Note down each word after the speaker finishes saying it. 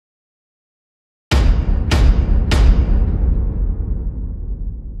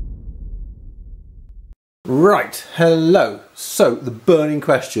Right, hello. So the burning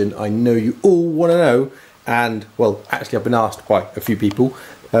question I know you all want to know, and well, actually I've been asked by a few people.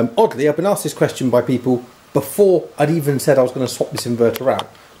 Oddly, I've been asked this question by people before I'd even said I was going to swap this inverter out.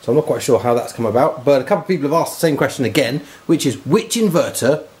 So I'm not quite sure how that's come about, but a couple of people have asked the same question again, which is which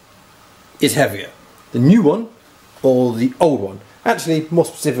inverter is heavier? The new one or the old one? Actually, more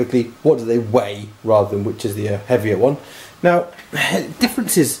specifically, what do they weigh rather than which is the heavier one? Now,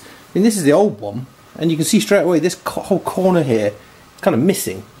 difference is, I mean, this is the old one, and you can see straight away this whole corner here is kind of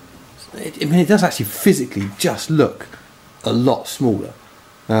missing. I mean, it does actually physically just look a lot smaller.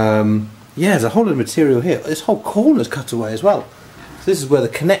 Yeah, there's a whole lot of material here. This whole corner's cut away as well. So this is where the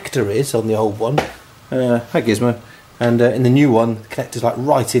connector is on the old one. Hi Gizmo. And in the new one, the connector's like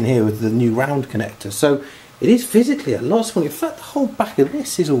right in here with the new round connector. So it is physically a lot smaller. In fact, the whole back of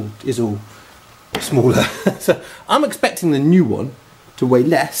this is all smaller. So I'm expecting the new one to weigh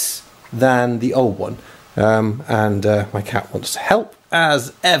less than the old one. And my cat wants to help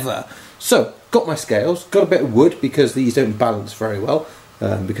as ever. So, got my scales, got a bit of wood because these don't balance very well.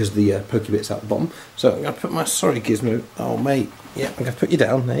 Because the pokey bit's at the bottom. So I'm going to put my, sorry Gizmo, oh mate, yeah, I'm going to put you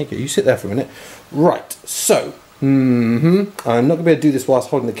down, there you go, you sit there for a minute. Right, so, I'm not going to be able to do this whilst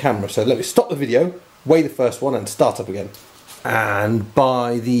holding the camera, so let me stop the video, weigh the first one and start up again. And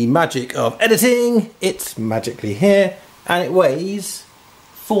by the magic of editing, it's magically here, and it weighs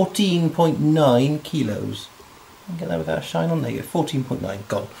 14.9 kilos. Get that without a shine on, there you go, 14.9,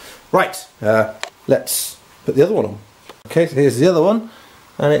 gone. Right, let's put the other one on. Okay, so here's the other one.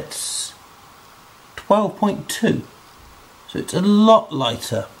 And it's 12.2, so it's a lot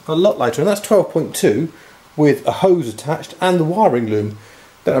lighter, and that's 12.2 with a hose attached and the wiring loom.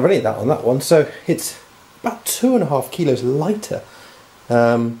 Don't have any of that on that one, so it's about 2.5 kilos lighter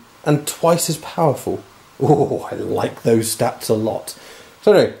and twice as powerful. Oh, I like those stats a lot.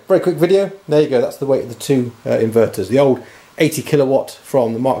 So anyway, very quick video. There you go, that's the weight of the two inverters. The old 80 kilowatt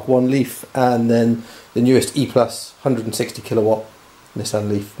from the Mark 1 Leaf, and then the newest E Plus 160 kilowatt Nissan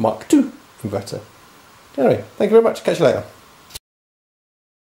Leaf Mark II inverter. Anyway, thank you very much. Catch you later.